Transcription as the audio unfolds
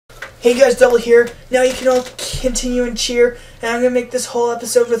Hey guys, Double here. Now you can all continue and cheer, and I'm going to make this whole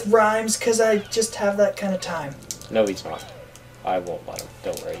episode with rhymes because I just have that kind of time. No, he's not. I won't let him.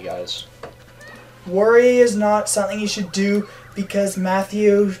 Don't worry, guys. Worry is not something you should do because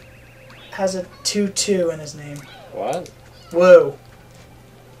Matthew has a 2-2 in his name. What? Whoa.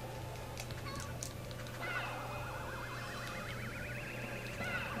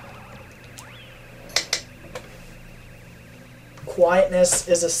 Quietness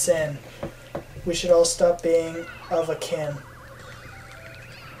is a sin. We should all stop being of a kin.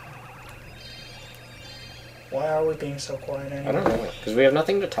 Why are we being so quiet anyway? I don't know. Because we have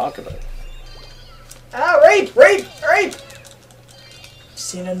nothing to talk about. Ah, rape! Rape! Rape!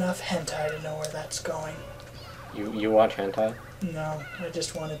 Seen enough hentai to know where that's going. You watch hentai? No, I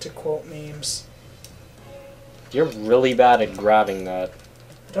just wanted to quote memes. You're really bad at grabbing that.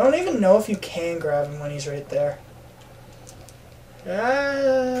 I don't even know if you can grab him when he's right there.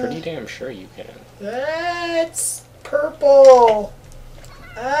 Pretty damn sure you can. That's purple.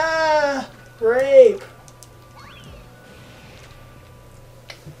 Ah, rape.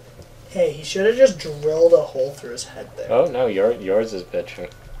 Hey, he should have just drilled a hole through his head there. Oh no, yours is bitching.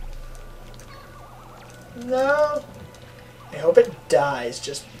 No. I hope it dies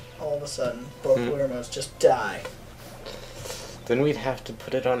just all of a sudden. Both Wyrmos just die. Then we'd have to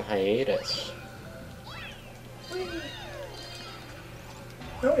put it on hiatus.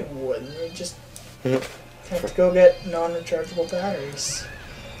 No, we wouldn't. We'd just have to go get non-rechargeable batteries.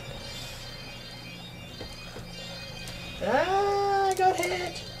 Ah, I got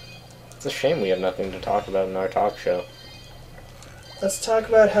hit. It's a shame we have nothing to talk about in our talk show. Let's talk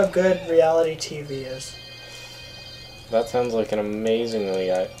about how good reality TV is. That sounds like an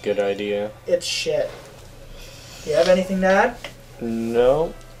amazingly good idea. It's shit. Do you have anything to add?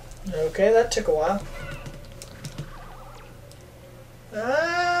 No. Okay, that took a while.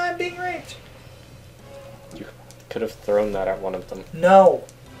 Ah, I'm being raped. You could have thrown that at one of them. No.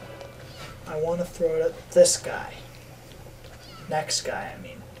 I want to throw it at this guy. Next guy, I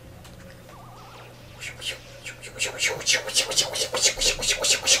mean.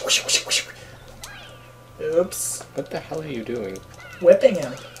 Oops. What the hell are you doing? Whipping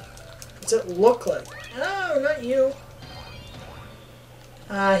him. What's it look like? No, not you.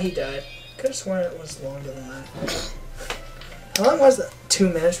 Ah, he died. Could have sworn it was longer than that. How long was that? 2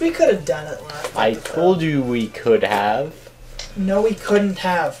 minutes? We could have done it last. I told you we could have. No, we couldn't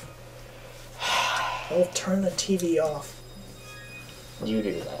have. I'll turn the TV off. You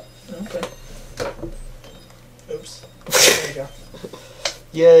do that. Okay. Oops. There you go.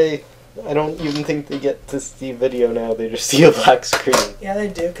 Yay. I don't even think they get to see video now. They just see a black screen. Yeah, they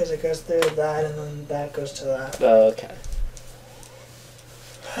do, because it goes through that, and then that goes to that. Okay.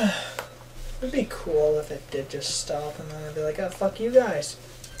 It'd be cool if it did just stop, and then I'd be like, oh, fuck you guys.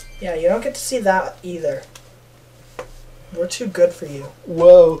 Yeah, you don't get to see that either. We're too good for you.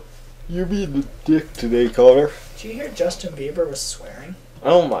 Whoa. You're being a dick today, Connor. Did you hear Justin Bieber was swearing?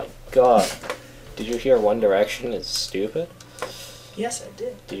 Oh my god. Did you hear One Direction is stupid? Yes, I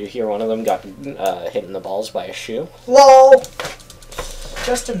did. Did you hear one of them got hit in the balls by a shoe? LOL!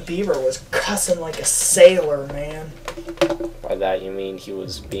 Justin Bieber was cussing like a sailor, man. By that you mean he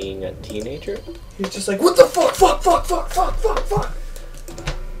was being a teenager? He was just like, what the fuck, fuck, fuck, fuck, fuck, fuck, fuck.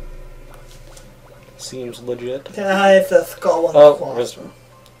 Seems legit. I have the skull on the claws.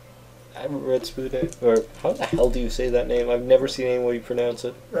 Red Spoon, or how the hell do you say that name? I've never seen anybody pronounce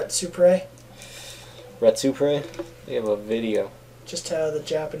it. Retsupre. Retsupre? They have a video. Just how the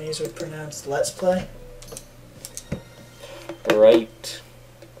Japanese would pronounce Let's Play. Right.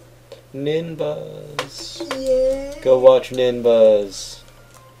 Ninbuzz. Yeah. Go watch Ninbuzz.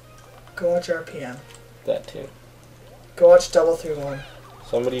 Go watch RPM. That too. Go watch 331.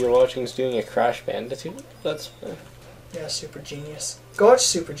 Somebody you're watching is doing a Crash Bandicoot? That's... Yeah, Super Genius. Go watch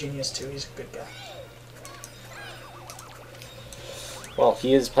Super Genius too, he's a good guy. Well,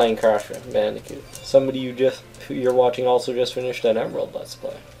 he is playing Crash Bandicoot. Somebody you're watching also just finished an Emerald Let's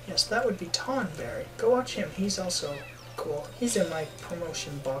Play. Yes, that would be Tonberry. Go watch him, he's also cool. He's in my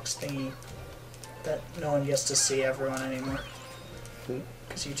promotion box thingy that no one gets to see everyone anymore.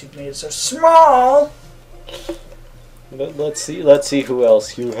 Because YouTube made it so small! But let's see who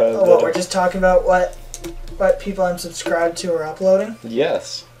else you have. Oh, what, we're just talking about what people I'm subscribed to are uploading?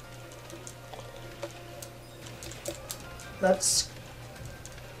 Yes. That's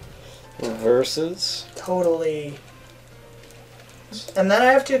Versus. totally... And then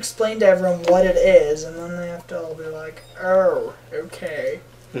I have to explain to everyone what it is, and then they have to all be like, oh, okay.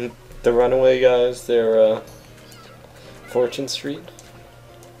 The Runaway Guys, they're Fortune Street.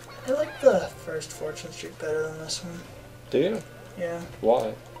 I like the first Fortune Street better than this one. Do you? Yeah.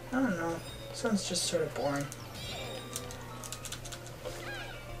 Why? I don't know. This one's just sort of boring.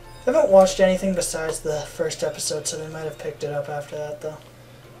 I haven't watched anything besides the first episode, so they might have picked it up after that, though.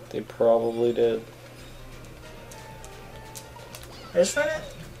 They probably did. I just find it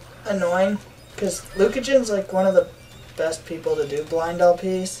annoying, because Lucagen's like one of the best people to do blind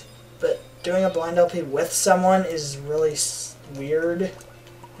LPs, but doing a blind LP with someone is really weird,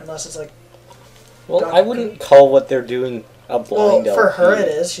 unless it's like... Well, I wouldn't call what they're doing a blind LP. Well, for her it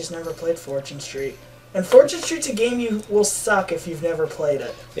is. She's never played Fortune Street. And Fortune Street's a game you will suck if you've never played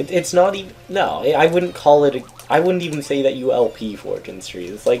it. It's not even... No, I wouldn't call it... I wouldn't even say that you LP Fortune Street.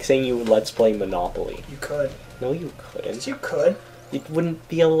 It's like saying you Let's Play Monopoly. You could. No, you couldn't. Yes, you could. It wouldn't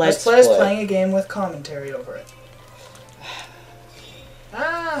be a Let's Play. Let's Play is playing a game with commentary over it.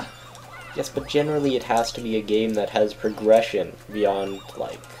 Ah! Yes, but generally it has to be a game that has progression beyond,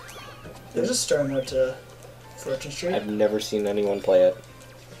 like... There's a story mode to Fortune Street. I've never seen anyone play it.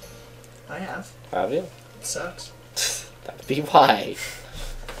 I have. Have you? It sucks. That'd be why.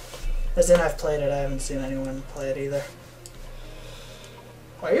 As in, I've played it, I haven't seen anyone play it either.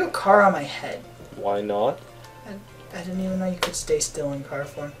 Why are you a car on my head? Why not? I didn't even know you could stay still in car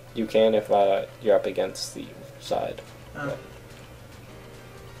form. You can if you're up against the side. Oh.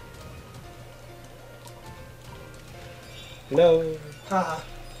 Yeah. No. Haha.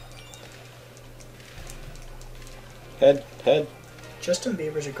 Head. Justin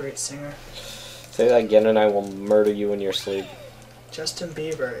Bieber's a great singer. Say that again and I will murder you in your sleep. Justin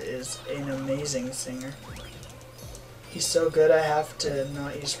Bieber is an amazing singer. He's so good I have to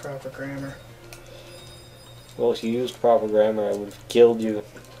not use proper grammar. Well, if you used proper grammar, I would have killed you.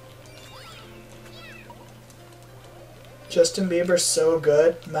 Justin Bieber's so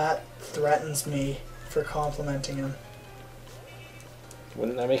good, Matt threatens me for complimenting him.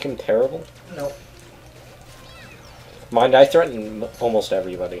 Wouldn't that make him terrible? Nope. Mind, I threaten almost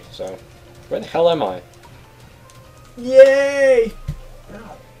everybody, so... Where the hell am I? Yay!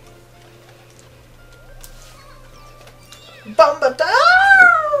 Ow.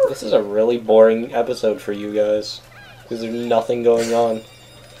 Bumba-dow! This is a really boring episode for you guys. Because there's nothing going on.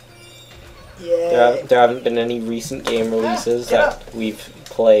 Yay. There haven't been any recent game releases that we've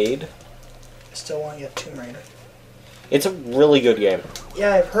played. I still want to get Tomb Raider. It's a really good game.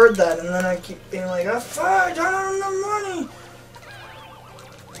 Yeah, I've heard that, and then I keep being like, oh, fuck, I don't have enough money!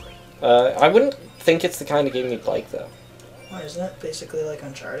 I wouldn't think it's the kind of game you'd like, though. Why, isn't it basically like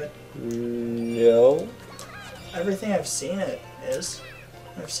Uncharted? No. Everything I've seen it is.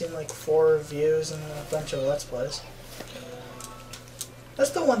 I've seen like 4 reviews and a bunch of Let's Plays.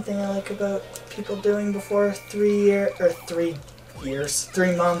 That's the one thing I like about people doing before 3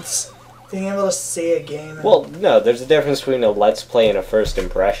 months. Being able to see a game. And Well, no, there's a difference between a Let's Play and a first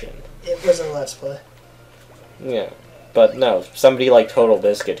impression. it was a Let's Play. Yeah. But no, somebody like Total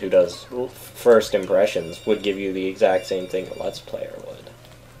Biscuit who does first impressions would give you the exact same thing a Let's Player would.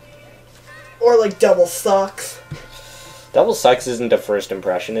 Or like Double Sucks. Double Sucks isn't a first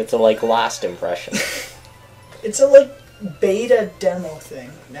impression, it's a like last impression. It's a like beta demo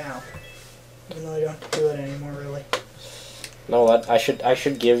thing now. Even though I don't do it anymore really. You know what? I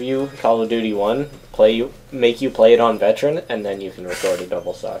should give you Call of Duty 1, make you play it on Veteran, and then you can record a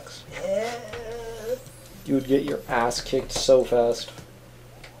Double Sucks. Yeah. You would get your ass kicked so fast.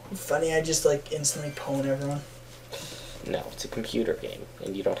 Funny, I just like instantly pwn everyone. No, it's a computer game,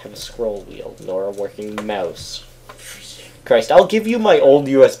 and you don't have a scroll wheel, nor a working mouse. Christ, I'll give you my old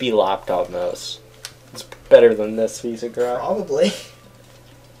USB laptop mouse. It's better than this piece of crap. Probably.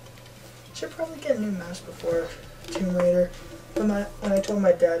 Should probably get a new mouse before Tomb Raider. But when I told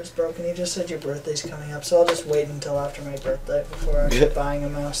my dad it's broken, he just said your birthday's coming up, so I'll just wait until after my birthday before actually buying a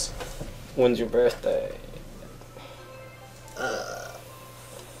mouse. When's your birthday?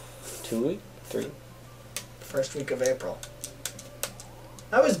 2 weeks? 3? First week of April.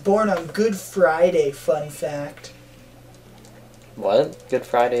 I was born on Good Friday, fun fact. What? Good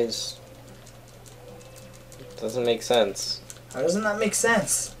Fridays... Doesn't make sense. How doesn't that make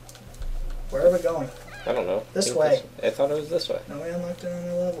sense? Where are we going? I don't know. This way. I thought it was this way. No, we unlocked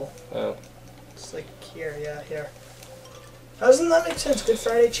another level. Oh. It's like here, yeah, here. How doesn't that make sense? Good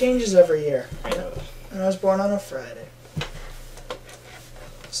Friday changes every year. I know. And I was born on a Friday.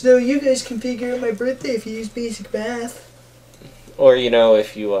 So you guys can figure out my birthday if you use basic math. Or, you know,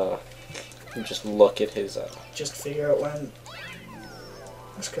 if you, just look at his, Just figure out when...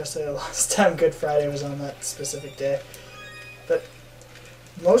 I was gonna say the last time Good Friday was on that specific day. But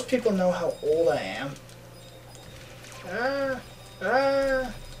most people know how old I am.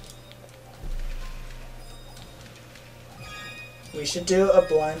 We should do a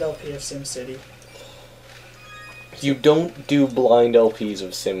blind LP of SimCity. You don't do blind LPs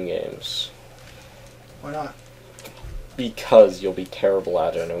of sim games. Why not? Because you'll be terrible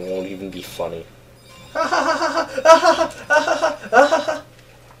at it and it won't even be funny.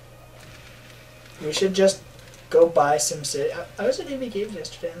 We should just go buy SimCity. I was at EB Games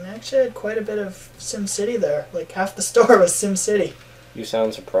yesterday and they actually had quite a bit of SimCity there. Like half the store was SimCity. You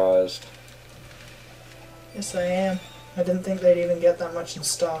sound surprised. Yes, I am. I didn't think they'd even get that much in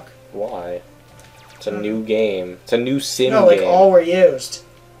stock. Why? It's a new game. It's a new sim No, like game. all were used.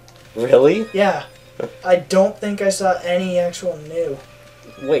 Really? Yeah. I don't think I saw any actual new.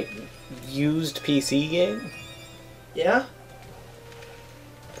 Wait, used PC game? Yeah?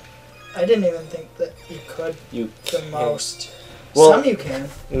 I didn't even think that you could You the can't. most. Well, Some you can.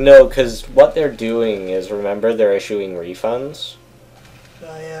 No, because what they're doing is, remember, they're issuing refunds?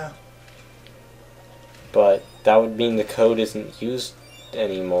 Oh, yeah. But that would mean the code isn't used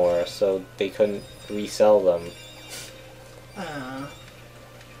anymore, so they couldn't resell them. I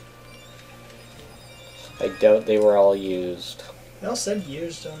doubt they were all used. They all said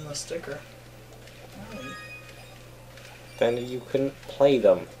used on the sticker. Oh. Then you couldn't play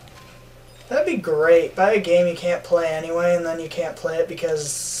them. That'd be great. Buy a game you can't play anyway, and then you can't play it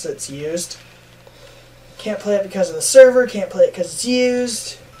because it's used. Can't play it because of the server, can't play it because it's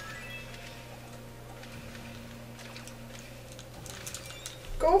used.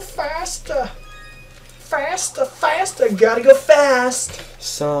 Go faster! Faster, faster! Gotta go fast!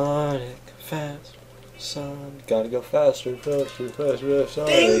 Sonic, fast, Son, gotta go faster, faster, faster,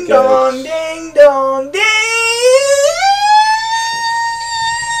 Sonic. Ding dong, ding dong, ding!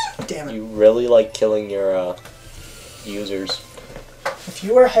 Damn it. You really like killing your users. If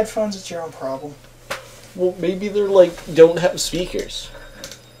you wear headphones, it's your own problem. Well, maybe they're like, don't have speakers.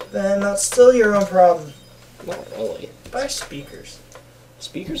 Then that's still your own problem. Not really. Buy speakers.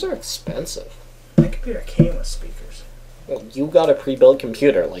 Speakers are expensive. My computer came with speakers. Well, you got a pre-built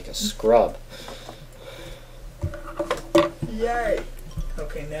computer like a scrub. Yay!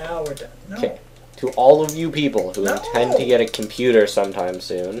 Okay, now we're done. No. Okay. To all of you people who No. intend to get a computer sometime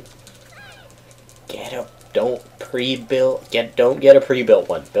soon, don't get a pre-built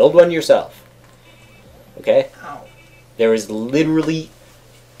one. Build one yourself. Okay? Ow. There is literally,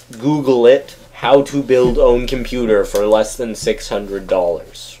 Google it, how to build own computer for less than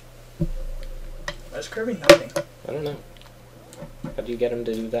 $600. Where's Kirby nothing? I don't know. How do you get him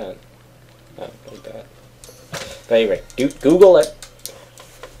to do that? Oh, like that. But anyway, Google it.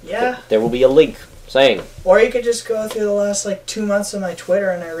 Yeah. There will be a link saying. Or you could just go through the last 2 months of my Twitter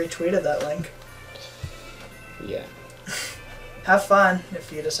and I retweeted that link. Yeah. Have fun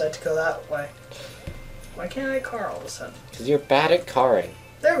if you decide to go that way. Why can't I car all of a sudden? Because you're bad at carring.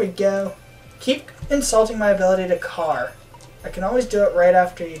 There we go. Keep insulting my ability to car. I can always do it right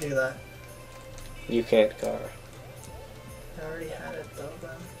after you do that. You can't car. I already had it though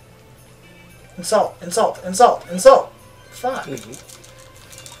then. Insult, insult, insult, insult! Fuck.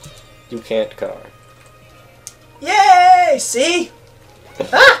 You can't car. Yay! See?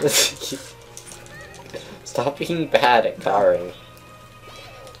 Ah! Stop being bad at carring.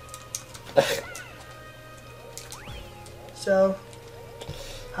 So,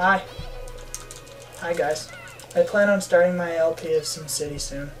 hi. Hi guys. I plan on starting my LP of SimCity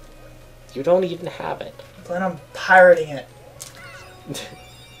soon. You don't even have it. I plan on pirating it.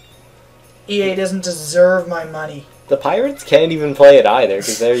 EA doesn't deserve my money. The pirates can't even play it either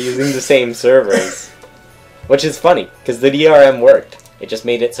because they're using the same servers. Which is funny, because the DRM worked. It just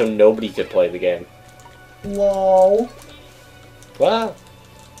made it so nobody could play the game. Lol. Wow.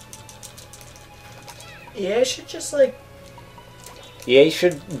 EA should just EA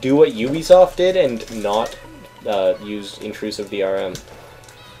should do what Ubisoft did and not use intrusive DRM.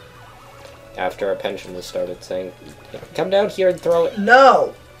 After our pensioners started saying, come down here and throw it.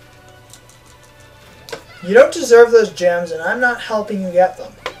 No! You don't deserve those gems and I'm not helping you get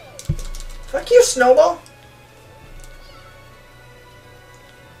them. Fuck you, Snowball!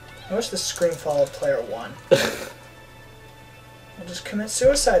 I wish the screen followed player 1. I'll just commit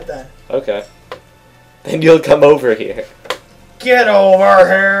suicide then. Okay. Then you'll come over here. Get over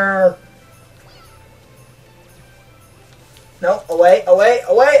here! No, away, away,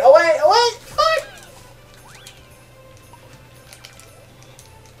 away, away, away! Fuck!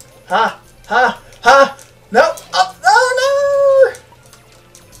 Ha! Ha! Ha! No! Oh,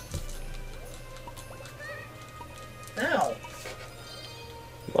 no! Ow.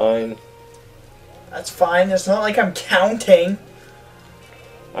 Mine. That's fine. It's not like I'm counting.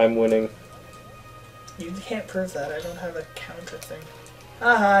 I'm winning. You can't prove that. I don't have a counter thing.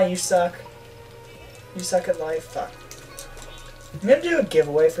 Haha, you suck. You suck at life. Fuck. I'm gonna do a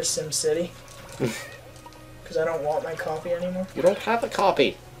giveaway for SimCity. Because Because I don't want my copy anymore. You don't have a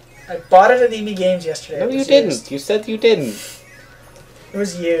copy. I bought it at EB Games yesterday. No, you didn't. You said you didn't. It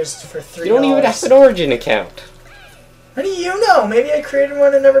was used for $3. You don't even have an Origin account. How do you know? Maybe I created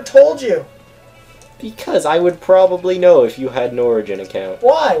one and never told you. Because I would probably know if you had an Origin account.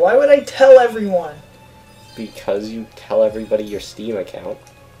 Why? Why would I tell everyone? Because you tell everybody your Steam account.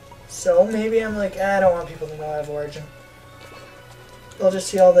 So maybe I'm like, I don't want people to know I have Origin. They'll just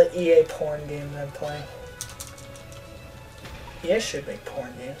see all the EA porn games I'm playing. EA should make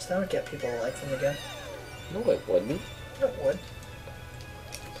porn games. That would get people to like them again. No, it wouldn't. It would.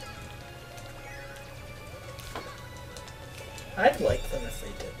 I'd like them if they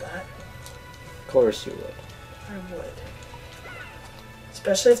did that. Of course you would. I would.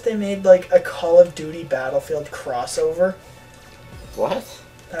 Especially if they made like a Call of Duty Battlefield crossover. What?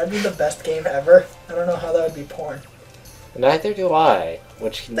 That'd be the best game ever. I don't know how that would be porn. Neither do I.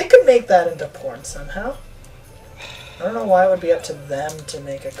 They could make that into porn somehow. I don't know why it would be up to them to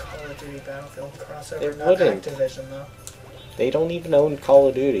make a Call of Duty Battlefield crossover. They not wouldn't. Activision though. They don't even own Call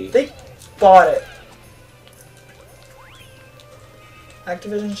of Duty. They bought it.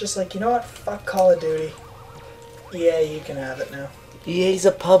 Activision's just like, you know what? Fuck Call of Duty. EA, you can have it now. EA's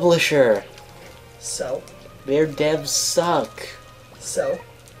a publisher. So? Their devs suck. So?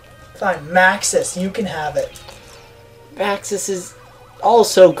 Fine, Maxis, you can have it. Maxis is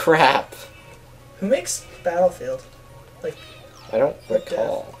also crap. Who makes Battlefield? Like, I don't what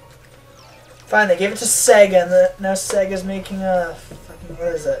recall. Fine, they gave it to Sega, and now Sega's making a fucking, what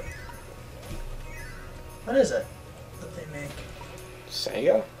is it? What is it that they make?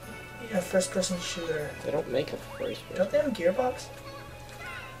 Sega? Yeah, first-person shooter. They don't make a first-person. Don't they have a Gearbox?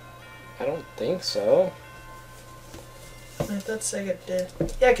 I don't think so. I thought Sega did.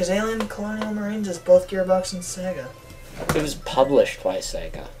 Yeah, because Alien and Colonial Marines is both Gearbox and Sega. It was published by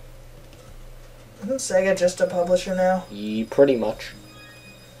Sega. Isn't Sega just a publisher now? Pretty much.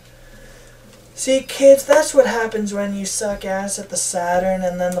 See, kids, that's what happens when you suck ass at the Saturn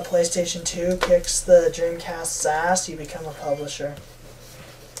and then the PlayStation 2 kicks the Dreamcast's ass. You become a publisher.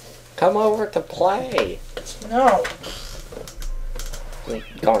 Come over to play. No.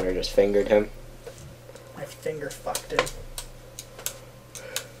 Connor just fingered him. My finger fucked him.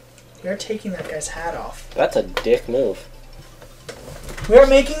 You're taking that guy's hat off. That's a dick move. We are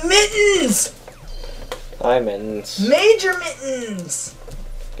making mittens! Hi, mittens. Major mittens!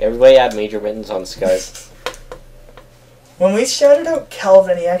 Everybody had major mittens on Skype. When we shouted out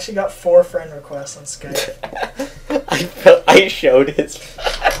Kelvin, he actually got 4 friend requests on Skype. I showed his...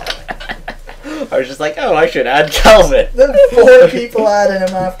 I was just like, oh, I should add Calvin. Then 4 people added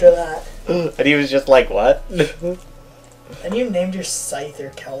him after that. And he was just like, what? And you named your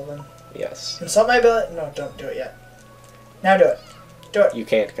Scyther Kelvin. Yes. Insult my ability? No, don't do it yet. Now do it. Do it. You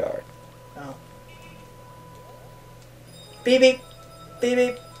can't guard. Oh. Beep beep. Beep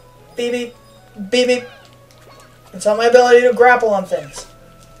beep. Beep beep. Beep beep. Insult my ability to grapple on things.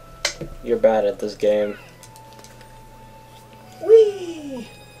 You're bad at this game. Whee!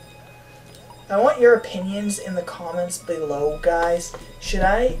 I want your opinions in the comments below, guys. Should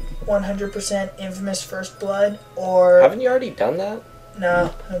I 100% Infamous First Blood, or... Haven't you already done that?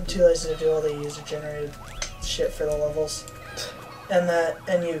 No, I'm too lazy to do all the user-generated shit for the levels.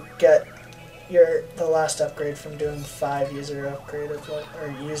 And you get the last upgrade from doing 5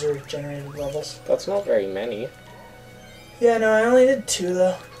 user-generated levels. That's not very many. Yeah, no, I only did 2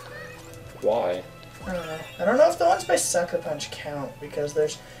 though. Why? I don't know. I don't know if the ones by Sucker Punch count, because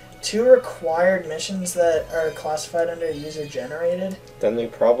there's 2 required missions that are classified under user-generated. Then they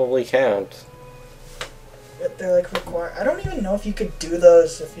probably count. They're like required. I don't even know if you could do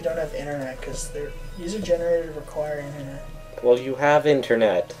those if you don't have internet, because they're user-generated require internet. Well, you have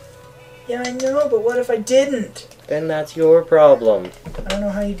internet. Yeah, I know, but what if I didn't? Then that's your problem. I don't know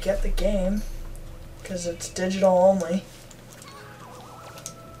how you'd get the game, because it's digital only.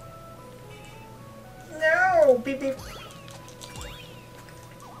 No! Beep beep.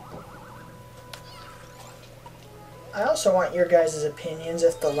 I also want your guys' opinions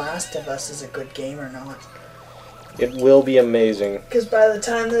if The Last of Us is a good game or not. It will be amazing. Because by the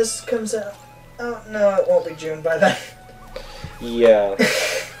time this comes out... Oh, no, it won't be June by then. Yeah.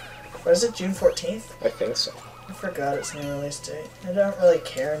 What is it, June 14th? I think so. I forgot its new release date. I don't really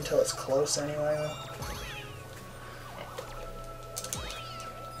care until it's close anyway, though.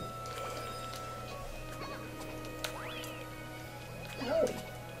 Oh.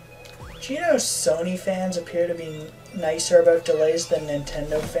 Do you know Sony fans appear to be nicer about delays than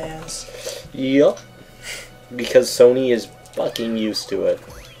Nintendo fans? Yup. Because Sony is fucking used to it.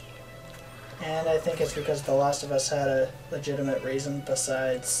 And I think it's because The Last of Us had a legitimate reason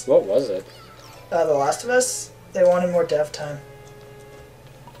besides... What was it? The Last of Us, they wanted more dev time.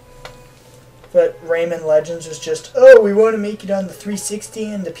 But Rayman Legends was just, oh, we want to make it on the 360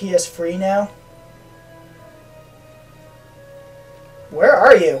 and the PS3 now. Where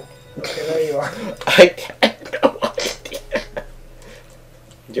are you? Okay, there you are. I have no idea.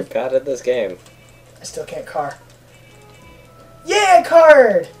 You're bad at this game. I still can't car. Yeah,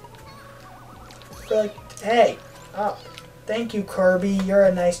 card! We're like, hey, up. Thank you, Kirby. You're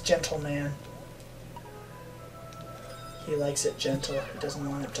a nice gentleman. He likes it gentle. He doesn't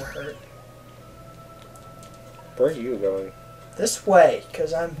want it to hurt. Where are you going? This way,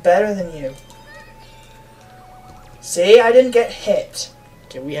 because I'm better than you. See, I didn't get hit.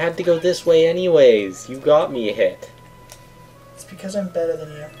 Okay, we had to go this way anyways. You got me hit. It's because I'm better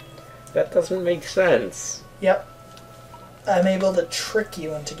than you. That doesn't make sense. Yep. I'm able to trick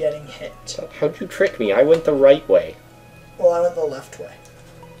you into getting hit. How'd you trick me? I went the right way. Well, I went the left way.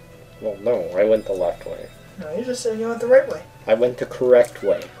 Well, no, I went the left way. No, you just said you went the right way. I went the correct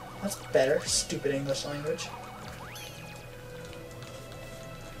way. That's better, stupid English language.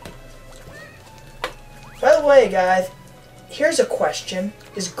 By the way, guys, here's a question.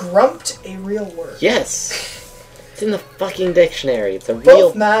 Is grumped a real word? Yes! It's in the fucking dictionary. It's a real...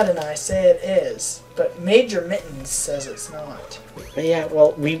 Both Matt and I say it is, but Major Mittens says it's not. Yeah,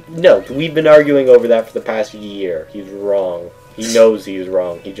 well, we've been arguing over that for the past year. He's wrong. He knows he's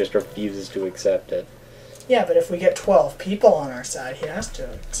wrong. He just refuses to accept it. Yeah, but if we get 12 people on our side, he has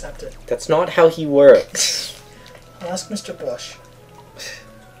to accept it. That's not how he works. I'll ask Mr. Bush.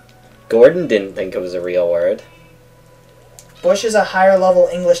 Gordon didn't think it was a real word. Bush is a higher level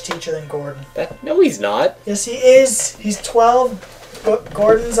English teacher than Gordon. No, he's not. Yes, he is. He's 12.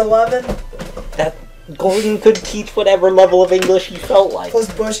 Gordon's 11. Gordon could teach whatever level of English he felt like.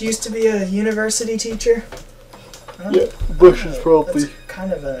 Plus, Bush used to be a university teacher. Yeah, Bush is probably... That's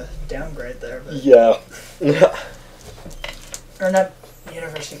kind of a downgrade there. But... Yeah. Or not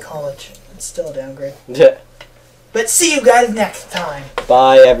university, college. It's still a downgrade. Yeah. But see you guys next time.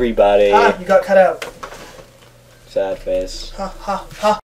 Bye, everybody. Ah, you got cut out. Sad face. Ha ha ha.